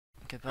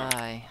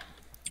Goodbye.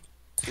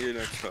 See you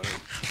next time.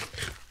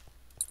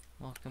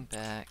 Welcome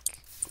back.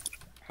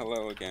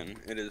 Hello again,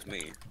 it is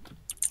me.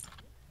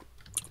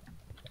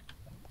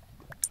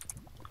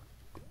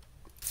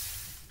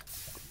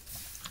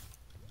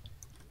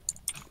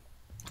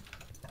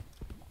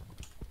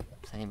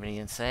 Is anybody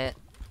gonna say it?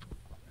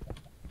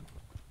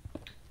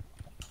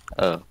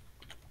 Oh.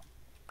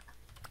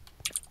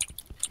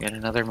 Yet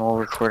another mole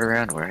record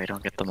around where I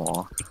don't get them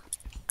all.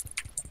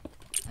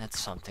 That's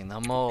something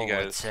the mole Hey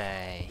would guys,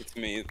 say. it's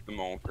me, the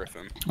mole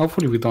Griffin.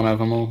 Hopefully we don't have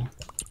them all.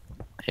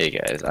 Hey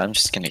guys, I'm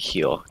just gonna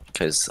heal,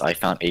 because I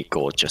found 8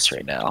 gold just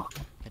right now.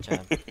 Good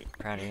job.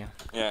 Proud of you.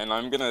 Yeah, and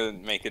I'm gonna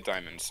make a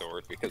diamond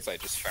sword because I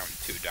just found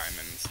 2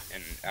 diamonds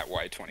at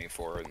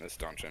Y24 in this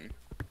dungeon.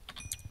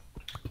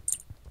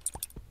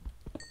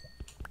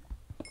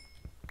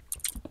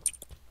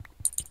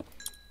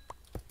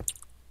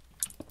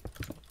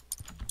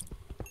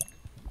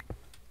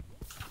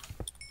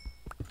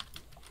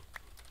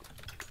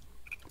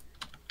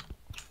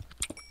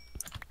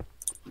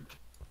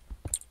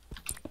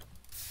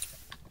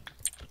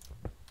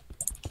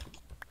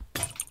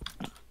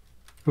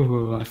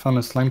 Ooh, I found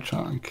a slime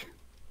chunk.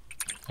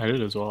 I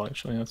did as well,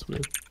 actually. That's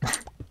weird.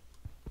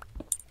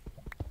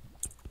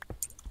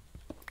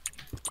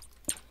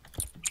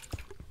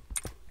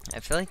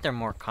 I feel like they're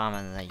more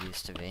common than they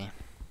used to be.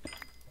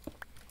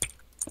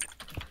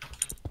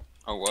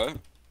 Oh, what?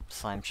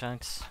 Slime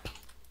chunks?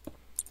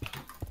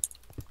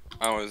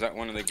 Oh, is that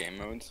one of the game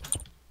modes?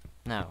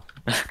 No.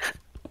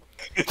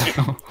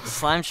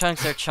 Slime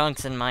chunks are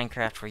chunks in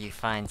Minecraft where you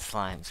find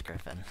slimes,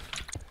 Griffin.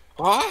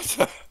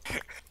 What?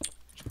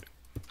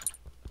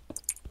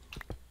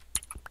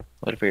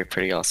 Would be a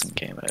pretty awesome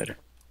game mode.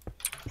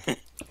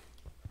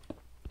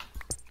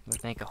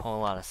 Would make a whole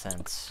lot of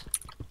sense.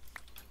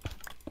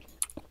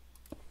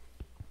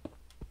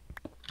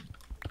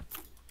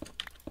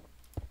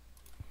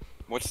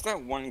 What's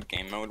that one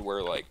game mode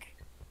where, like,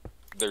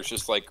 there's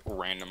just, like,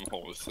 random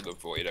holes to the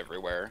void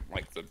everywhere?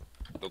 Like, the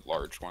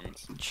large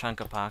ones. Chunk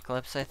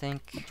Apocalypse, I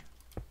think?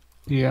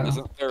 Yeah.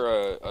 Isn't there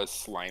a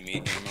slimy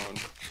game mode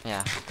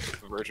Yeah.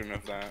 version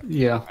of that?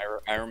 Yeah.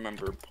 I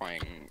remember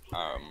playing,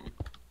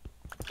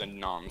 the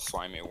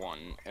non-slimy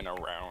one in a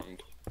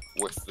round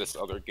with this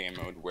other game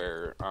mode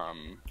where,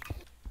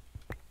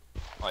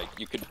 like,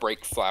 you could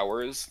break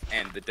flowers,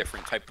 and the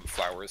different type of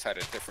flowers had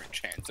a different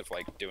chance of,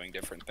 like, doing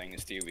different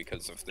things to you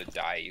because of the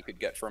dye you could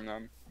get from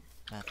them.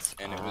 That's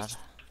And odd. it was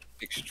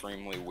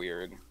extremely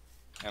weird,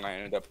 and I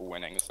ended up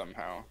winning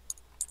somehow.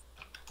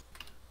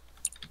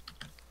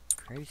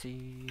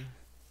 Crazy.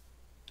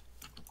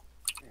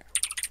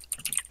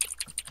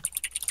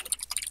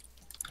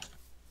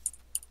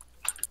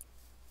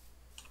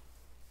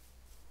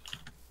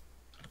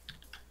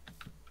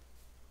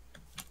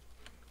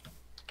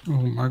 Oh,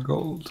 my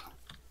gold.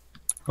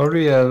 I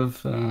already have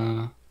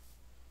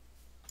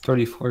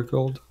 34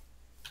 gold.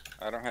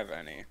 I don't have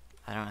any.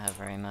 I don't have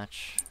very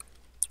much.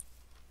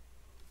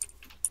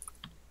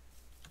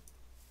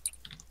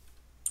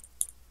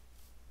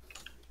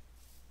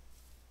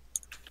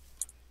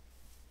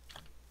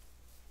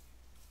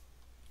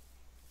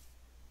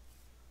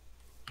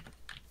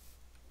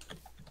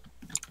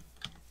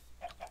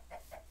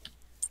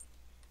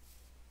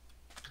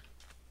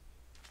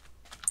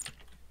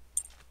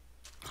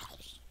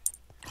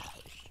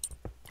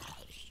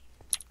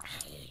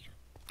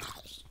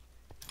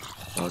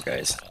 Oh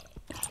guys,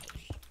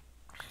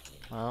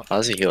 Well,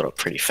 Ozzy healed up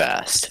pretty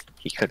fast.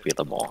 He could be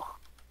the mole.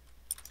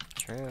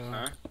 true.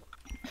 Huh?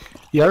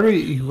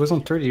 He was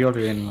on 30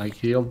 already and like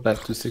he healed back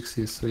to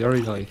 60, so he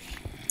already like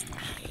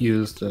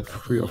used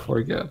 3 or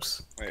 4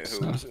 gaps. Wait, who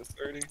So, was it,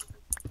 30?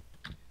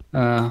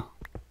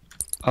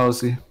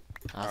 Ozzy.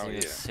 Ozzy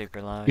was yeah.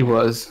 super low. He yeah.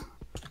 was.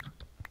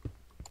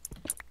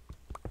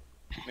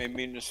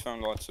 Maybe you just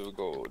found lots of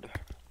gold.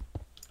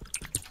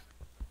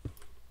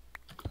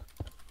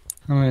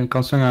 I mean,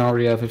 considering I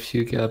already have a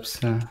few gaps,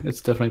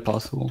 it's definitely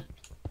possible.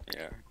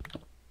 Yeah.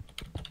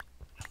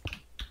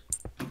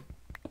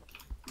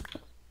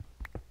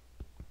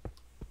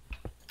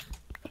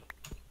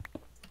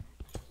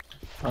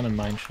 Found a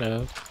mine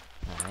shaft.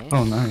 Nice.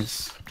 Oh,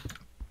 nice.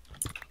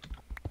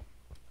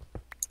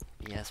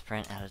 BS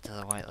print added to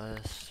the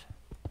whitelist.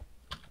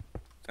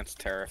 That's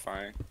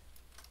terrifying.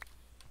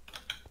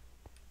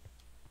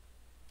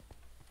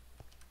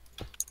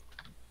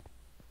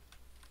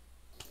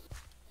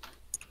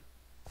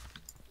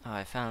 Oh,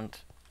 I found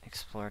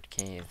explored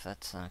cave.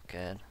 That's not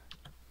good.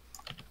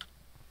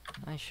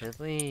 I should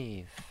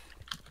leave.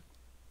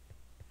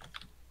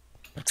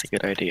 That's a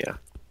good idea.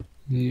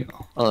 Yeah.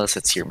 Unless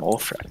it's your mole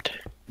friend.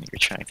 You're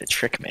trying to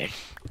trick me.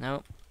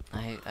 Nope.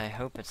 I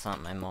hope it's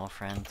not my mole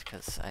friend,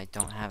 because I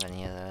don't have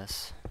any of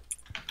this.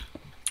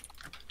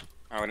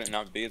 How would it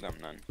not be them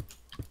then?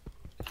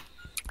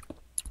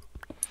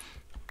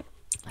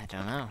 I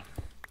don't know.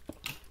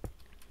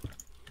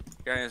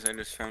 Guys, I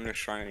just found a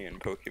shiny in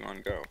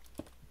Pokemon Go.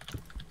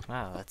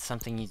 Wow, that's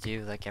something you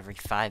do like every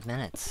 5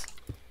 minutes.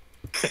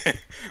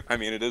 I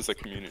mean, it is a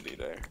community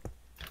day.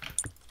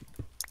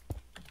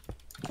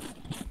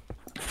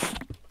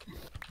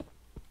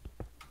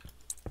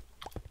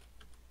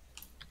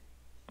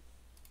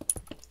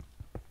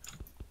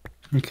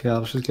 Okay,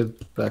 I'll just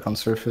get back on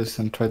surface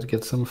and try to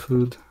get some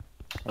food.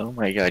 Oh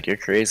my god, you're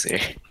crazy.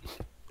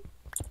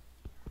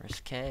 Where's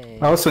K?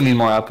 I also need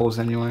more apples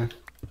anyway.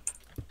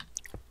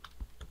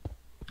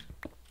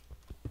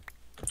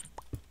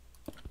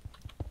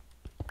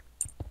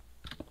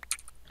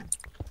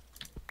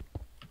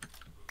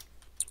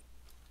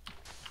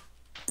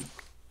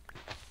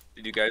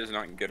 Did you guys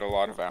not get a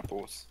lot of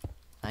apples?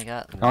 I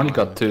got I only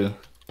one. got 2.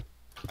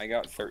 I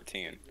got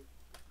 13.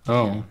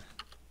 Oh,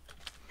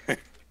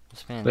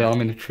 Just been they all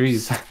in the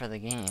trees. set for the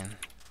game.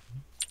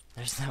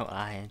 There's no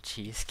I in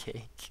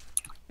cheesecake.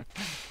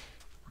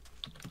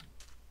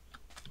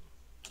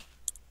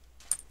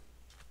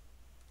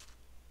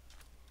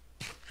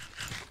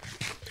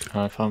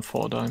 I found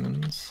 4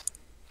 diamonds.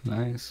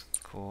 Nice.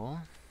 Cool.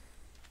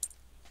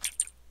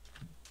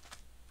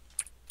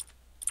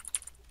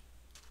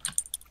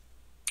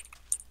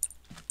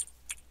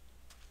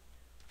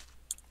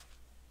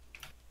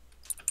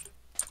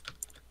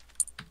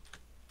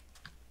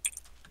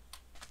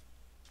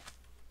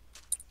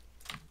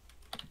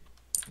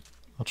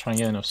 I'll try and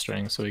get enough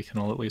string so we can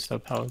all at least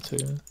have power too.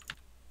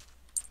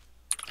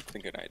 It's a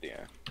good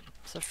idea.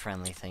 It's a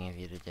friendly thing of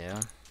you to do.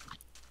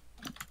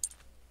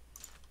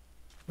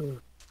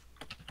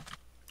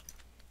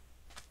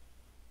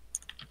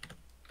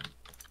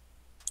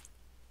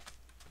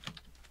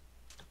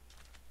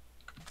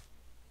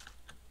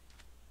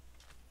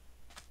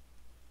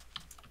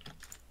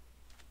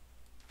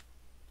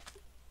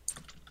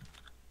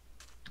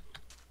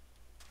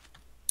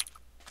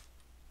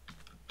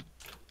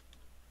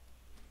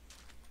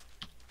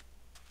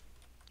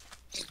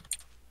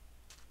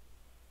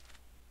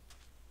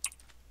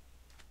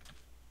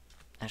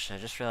 Actually,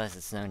 I just realized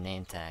it's no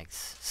name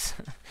tags.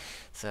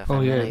 So if,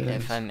 Oh, yeah, it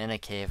if is. I'm in a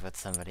cave with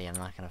somebody, I'm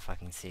not gonna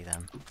fucking see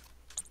them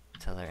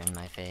until they're in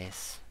my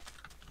face.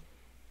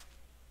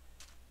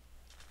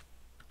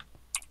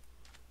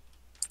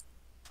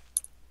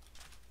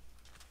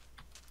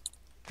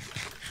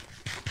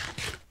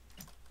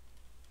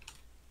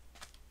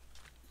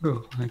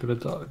 Oh, I got a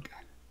dog.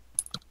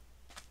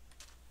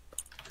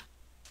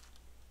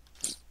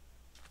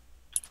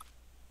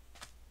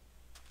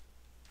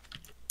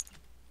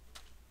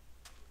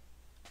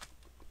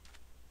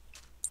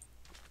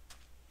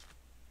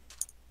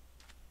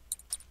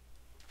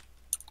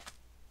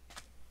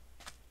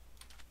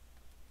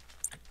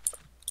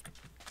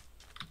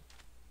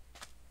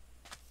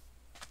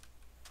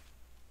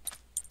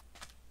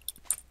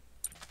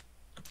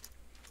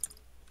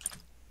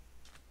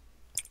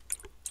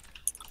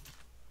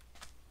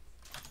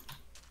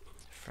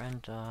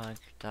 Friend dog,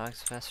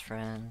 dog's best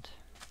friend.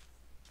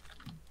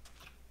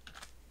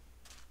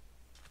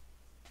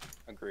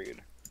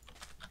 Agreed.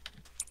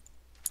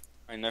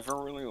 I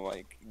never really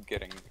like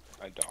getting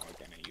a dog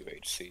in a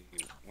UHC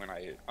when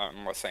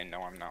unless I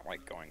know I'm not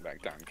like going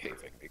back down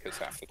caving, because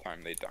half the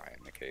time they die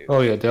in the cave.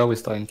 Oh yeah, they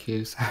always die in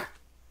caves.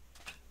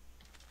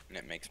 And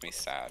it makes me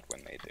sad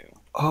when they do.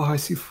 Oh, I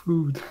see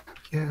food.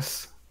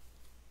 Yes.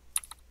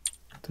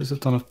 There's a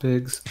ton of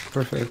pigs.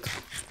 Perfect.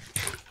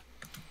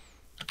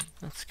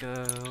 Let's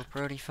go.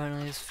 Brody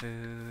finally has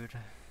food.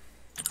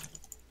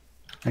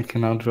 I can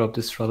now drop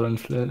this rotten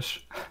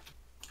flesh.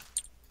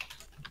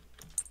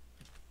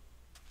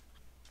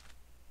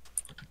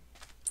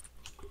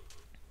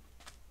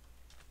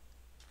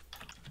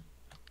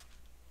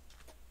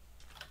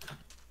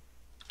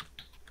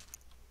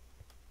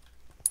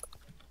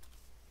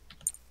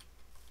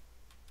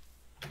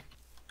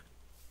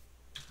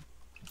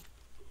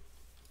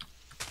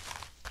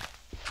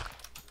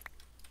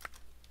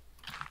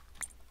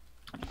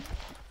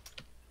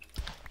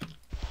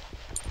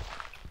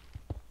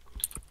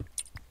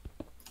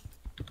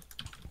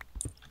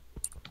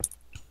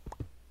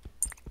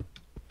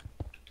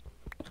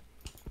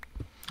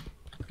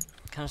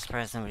 Kinda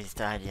surprised nobody's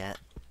died yet.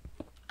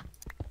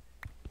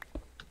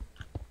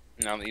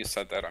 Now that you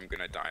said that, I'm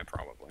gonna die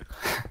probably.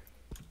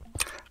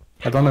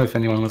 I don't know if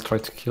anyone will try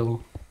to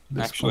kill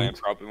this Actually, point. I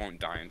probably won't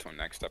die until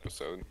next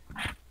episode.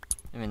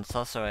 I mean, it's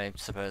also, I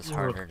suppose,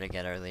 harder to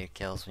get earlier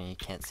kills when you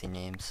can't see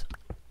names.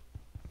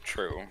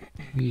 True.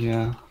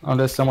 Yeah,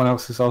 unless someone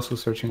else is also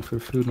searching for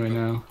food right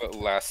now. But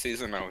last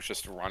season I was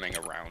just running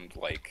around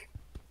like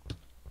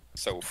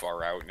so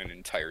far out and an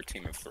entire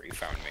team of 3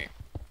 found me.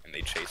 And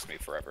they chased me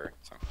forever,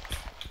 so.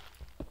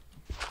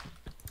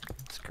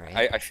 That's great.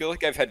 I feel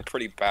like I've had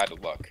pretty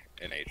bad luck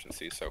in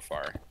agency so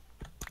far.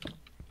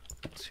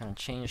 It's gonna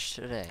change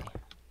today.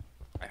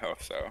 I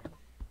hope so.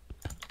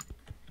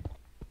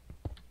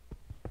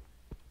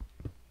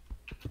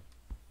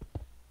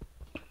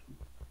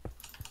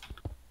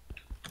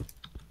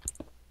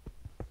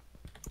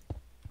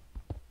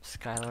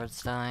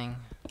 Skylord's dying.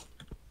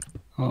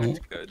 Oh, That's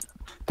good.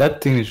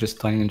 that thing is just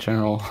dying in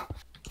general.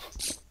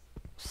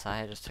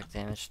 Saya just took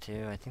damage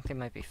too. I think they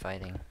might be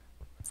fighting.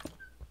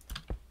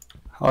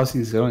 How's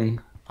he going?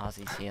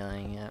 Ozzy's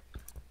healing, yep.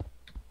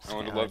 I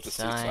would love to Skylord's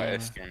see dying.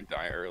 Storm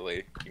die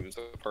early. He was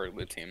a part of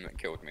the team that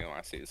killed me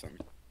last season.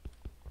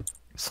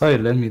 Sorry,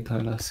 let me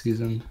die last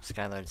season.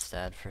 Skylord's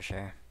dead for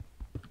sure.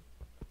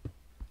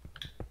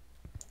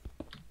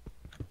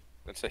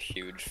 That's a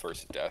huge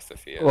first death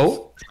if he is.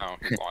 Oh. Oh,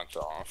 he logged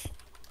off.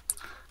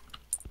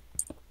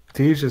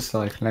 Did he just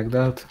like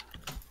that?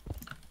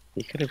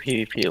 He could have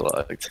PvP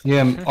logged.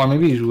 Yeah, or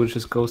maybe he was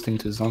just ghosting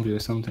to zombie or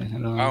something. I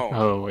don't know. Oh,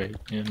 Oh wait,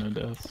 yeah, no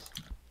deaths.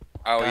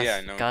 oh Gus, yeah,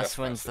 no. Gus death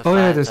wins the message. Oh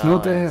yeah, there's no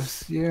 $5.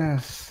 deaths.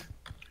 Yes,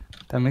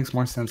 that makes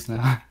more sense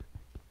now.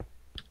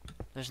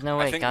 There's no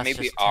I way think Gus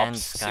maybe just 10 ops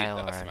see death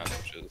Skylord.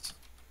 messages.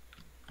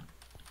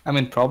 I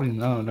mean, probably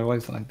no.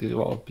 Otherwise, like they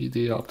will all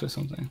be opt or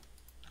something.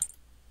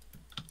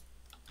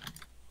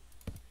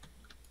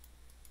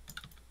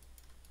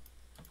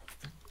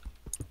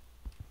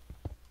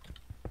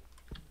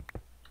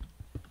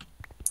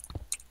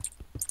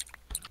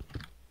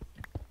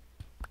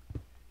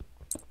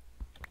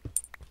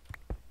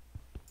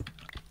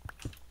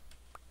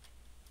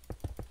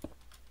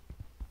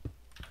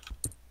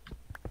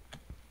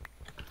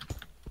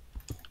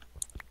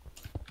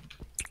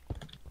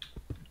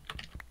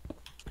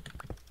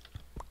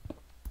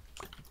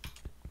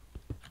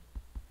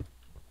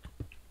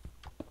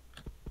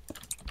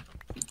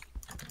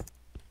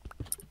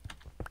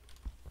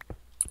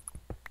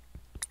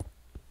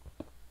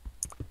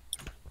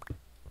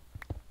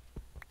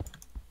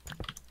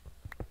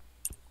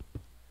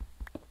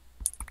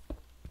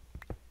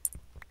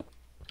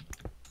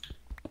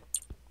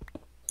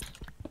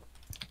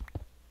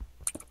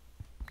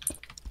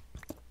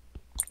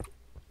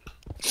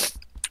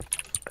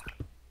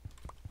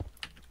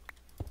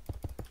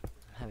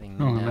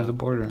 Having Oh, I'm at the no,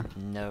 border.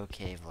 no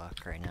cave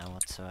luck right now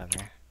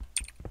whatsoever.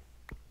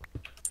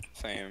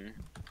 Same.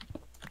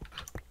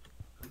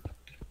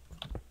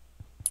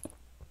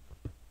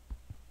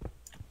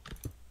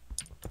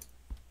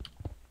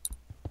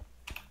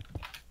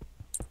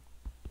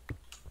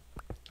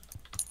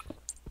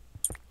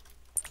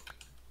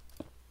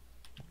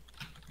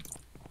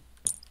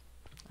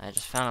 I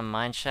just found a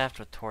mine shaft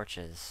with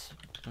torches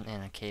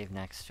and a cave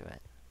next to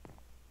it.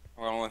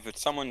 Well, if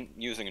it's someone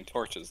using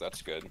torches,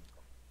 that's good.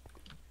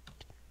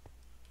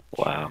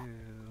 Wow.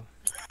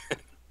 True.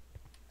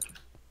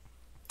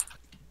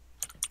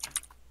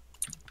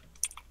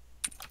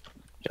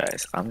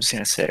 Guys, I'm just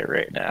gonna say it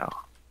right now.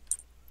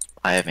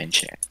 I have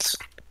enchants.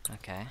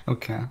 Okay.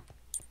 Okay.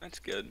 That's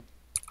good.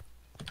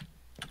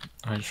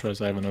 I just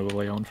realized I have an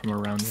overlay on from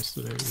around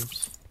yesterday.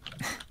 Oops.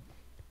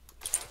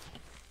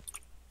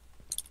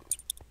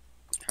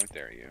 How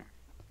dare you?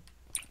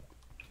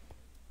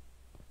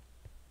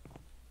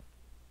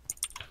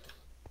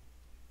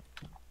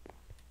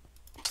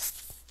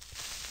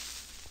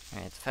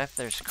 Alright, the fact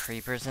that there's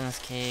creepers in this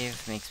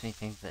cave makes me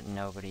think that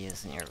nobody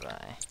is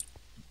nearby.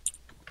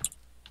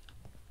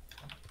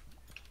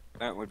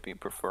 That would be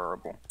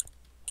preferable.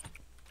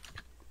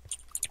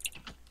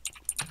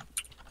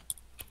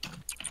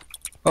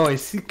 Oh, I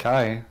see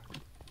Kai.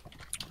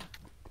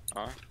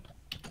 Huh?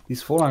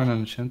 He's full iron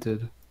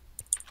unenchanted.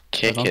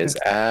 Kick don't his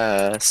think-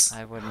 ass.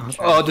 I wouldn't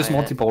try Oh, to there's fight it.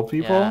 multiple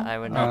people? Yeah, I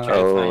would not try to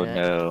Oh fight it.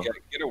 no. Yeah,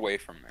 get away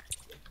from me.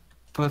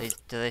 But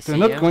Do they see they're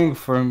not you? going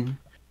from.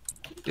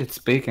 It's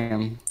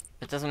bacon.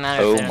 It doesn't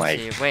matter Oh if they don't my-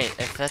 see you. Wait,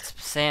 if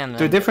that's Sam,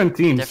 They're then different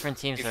teams. different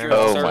teams If are you're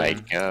Oh certain- my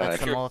That's god. If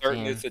the you're mole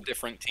certain team. it's a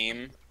different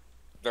team,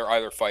 they're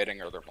either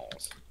fighting or they're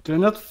moles. They're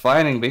not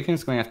fighting.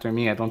 Bacon's going after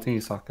me. I don't think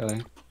he saw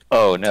Kai.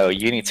 Oh no,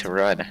 you need to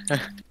run.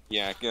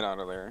 Yeah, get out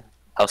of there.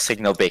 I'll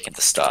signal Bacon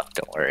to stop,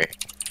 don't worry.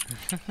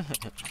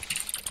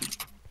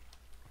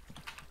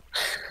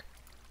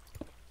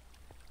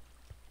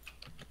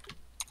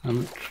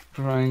 I'm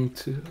trying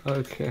to.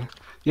 Okay.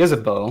 He has a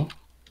bow.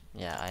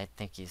 Yeah, I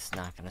think he's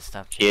not gonna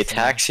stop He chasing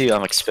attacks you,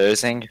 I'm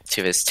exposing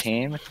to his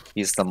team.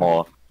 He's the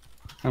mole.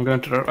 I'm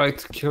gonna try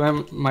to kill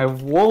him. My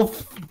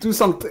wolf, do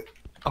something.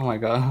 Oh my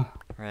god.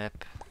 you.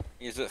 Rip.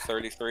 He's at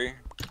 33.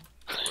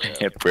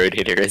 Brood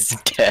Hitter is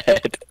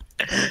dead.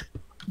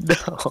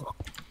 No.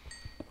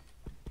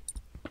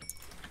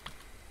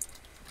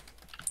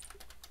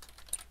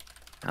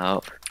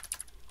 Oh.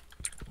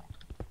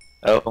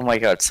 Oh my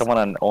god, someone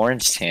on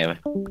orange team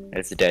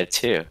is dead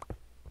too.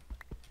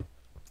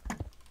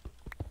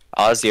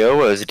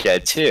 Ozzy is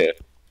dead too.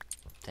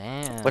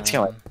 Damn. What's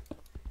going-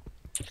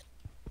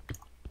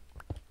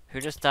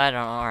 Who just died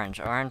on orange?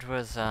 Orange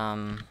was,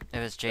 it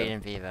was Jade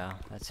and Vivo.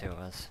 That's who it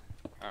was.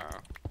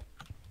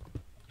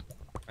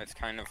 It's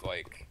kind of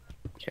like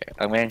Okay,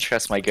 I'm gonna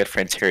trust my good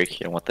friend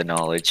Turkey with the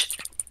knowledge.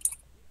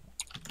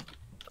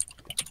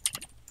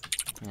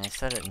 Yeah, I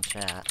said it in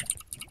chat.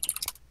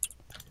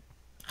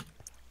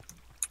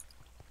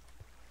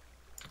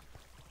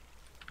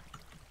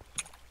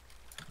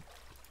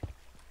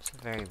 It's a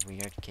very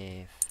weird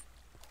cave.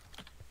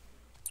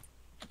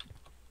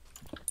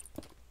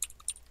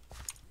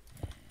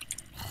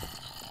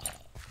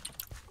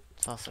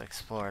 It's also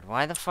explored.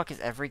 Why the fuck is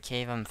every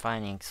cave I'm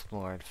finding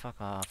explored?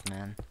 Fuck off,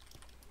 man.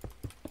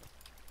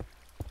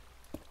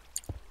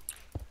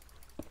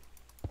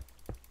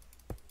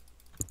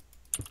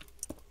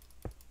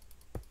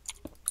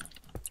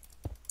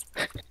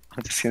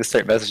 I'm just gonna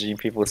start messaging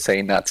people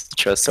saying not to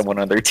trust someone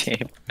on their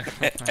team. Oh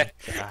my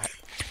God.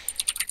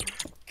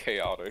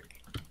 chaotic.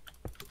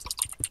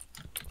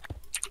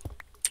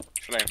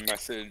 Should I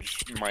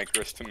message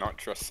Micros to not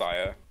trust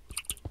Saya?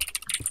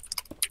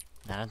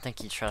 I don't think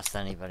he trusts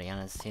anybody on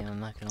his team, I'm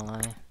not gonna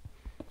lie.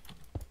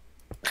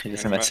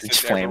 Just a And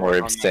message everyone Flame Orb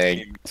on that saying.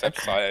 team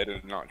except Saya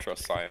did not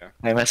trust Saya.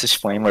 I messaged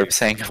Flame Orb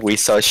saying we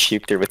saw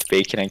sheep there with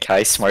bacon and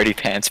Kai smarty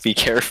pants. Be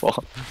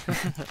careful.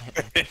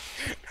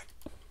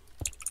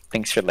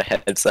 Thanks for the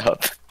heads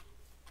up.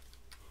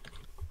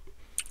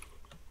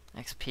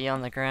 XP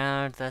on the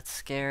ground, that's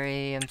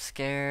scary, I'm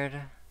scared.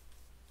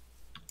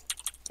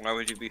 Why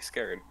would you be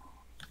scared?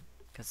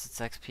 Because it's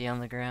XP on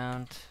the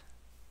ground.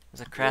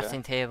 There's a Yeah.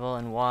 crafting table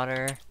and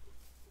water.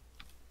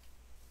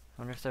 I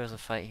wonder if there was a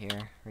fight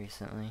here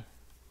recently.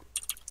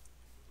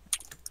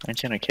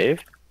 Aren't you in a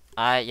cave?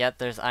 Yep,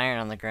 there's iron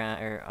on the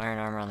ground, or iron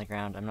armor on the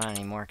ground. I'm not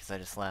anymore because I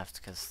just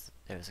left because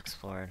it was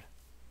explored.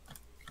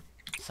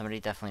 Somebody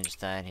definitely just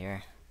died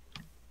here.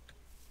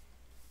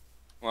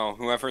 Well,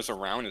 whoever's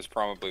around is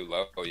probably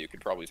low. You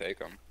could probably take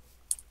them.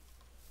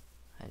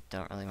 I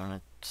don't really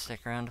want to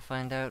stick around to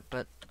find out,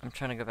 but I'm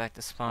trying to go back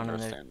to spawn and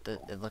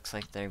Understandable. it looks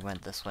like they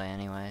went this way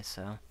anyway,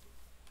 so...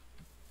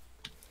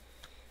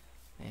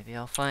 Maybe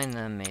I'll find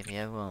them, maybe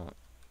I won't.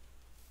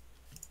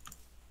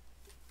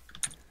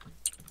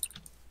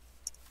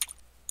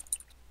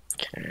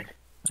 Okay.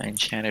 I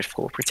enchanted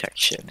full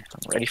protection.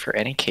 I'm ready for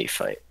any cave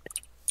fight.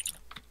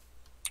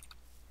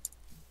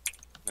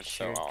 That's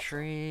so Shared awesome.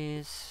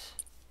 trees.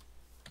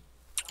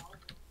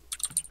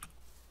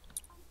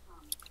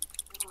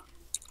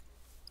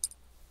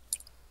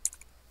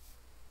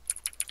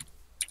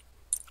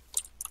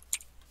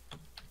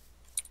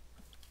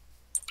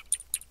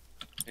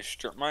 Is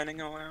strip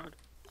mining allowed?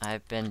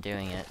 I've been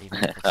doing it,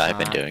 even if it's I've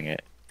been not. doing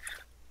it.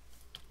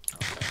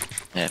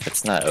 Yeah, if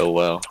it's not, oh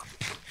well.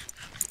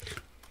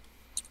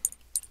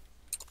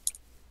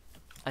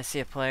 I see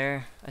a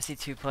player. I see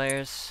two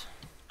players.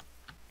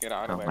 Get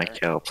out Oh of there. my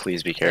god,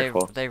 please be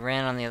careful. They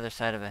ran on the other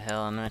side of a hill.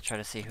 I'm gonna try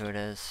to see who it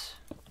is.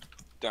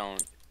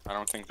 Don't. I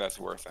don't think that's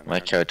worth it. My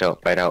man. god,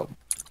 don't bite out.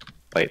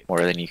 Bite more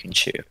than you can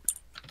chew.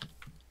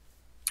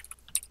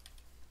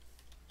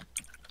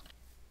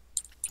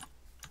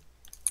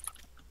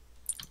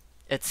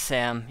 It's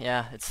Sam.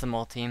 Yeah, it's the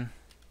mole team.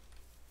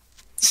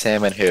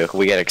 Sam and who?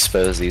 We gotta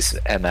expose these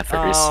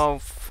MFers.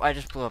 Oh, I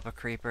just blew up a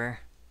creeper.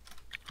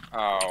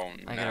 Oh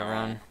no. I gotta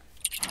run.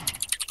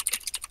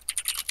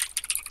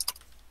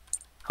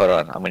 Hold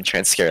on, I'm gonna try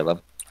and scare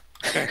them.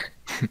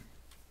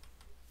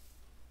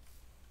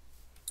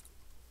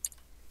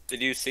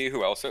 Did you see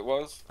who else it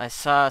was? I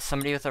saw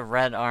somebody with a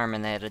red arm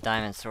and they had a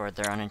diamond sword.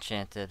 They're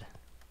unenchanted.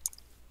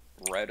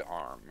 Red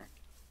arm.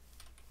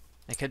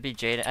 It could be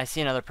Jade. I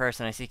see another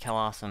person. I see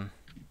Awesome.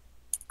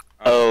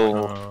 Oh.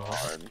 my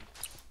God.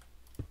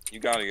 You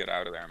gotta get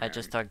out of there, man. I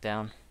just dug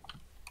down.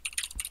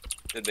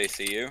 Did they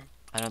see you?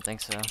 I don't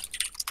think so.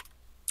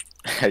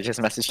 I just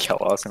messaged Kel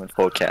Awesome in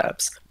full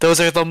caps. Those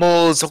are the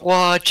moles!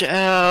 Watch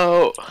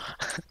out!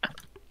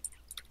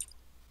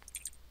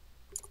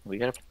 We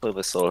gotta play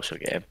the social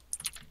game.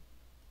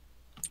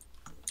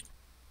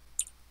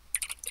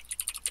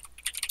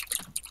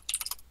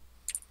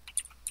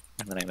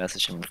 And then I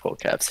messaged him in full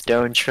caps.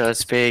 Don't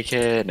trust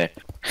bacon!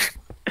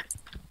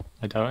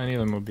 I doubt any of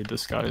them would be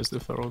disguised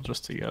if they're all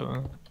just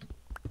together.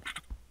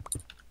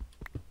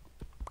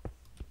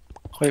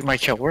 Wait,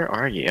 Micale, where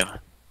are you?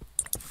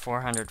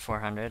 400,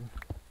 400.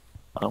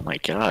 Oh my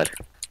god.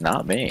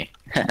 Not me.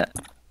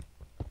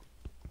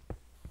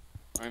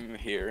 I'm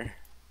here.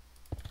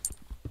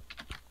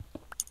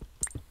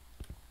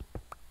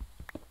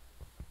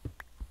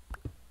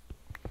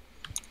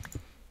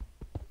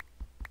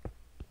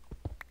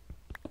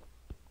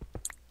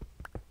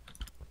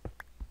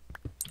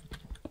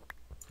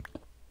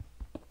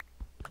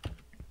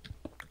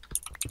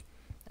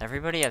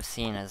 Everybody I've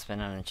seen has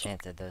been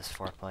unenchanted, those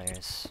 4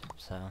 players,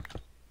 so...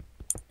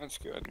 That's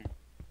good.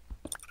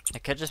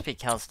 It could just be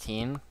Kel's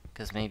team,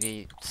 because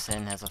maybe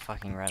Sin has a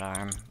fucking red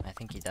arm. I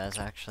think he does,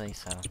 actually,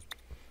 so...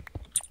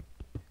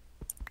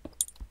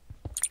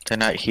 They're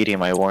not heeding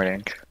my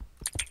warning.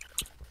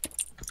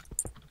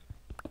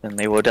 Then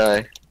they will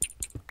die.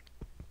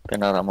 They're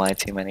not on my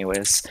team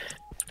anyways.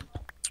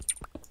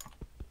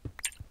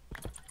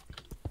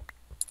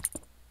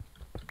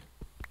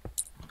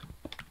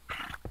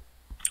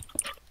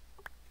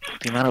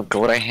 The amount of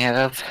gold I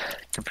have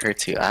compared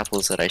to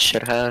apples that I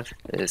should have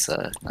is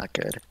not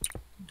good.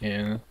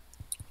 Yeah.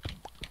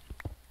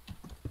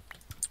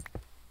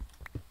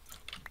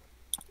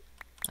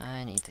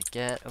 I need to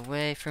get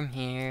away from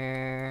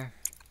here.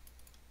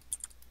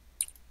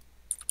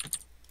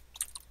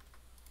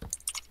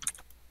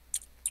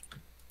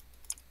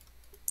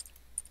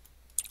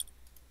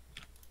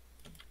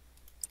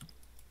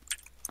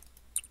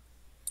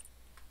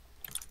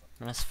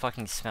 I'm gonna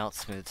fucking smelt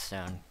smooth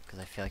stone, because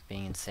I feel like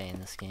being insane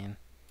in this game.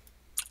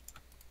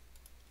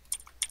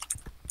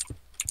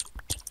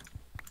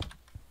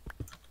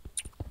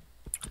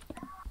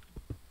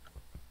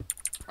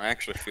 I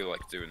actually feel like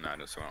doing that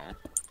as well.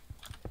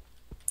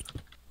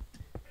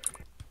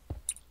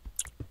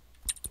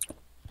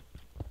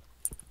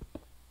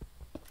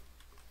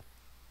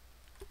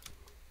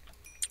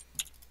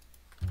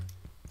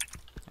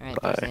 Alright,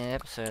 that's the end of the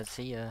episode.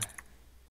 See ya.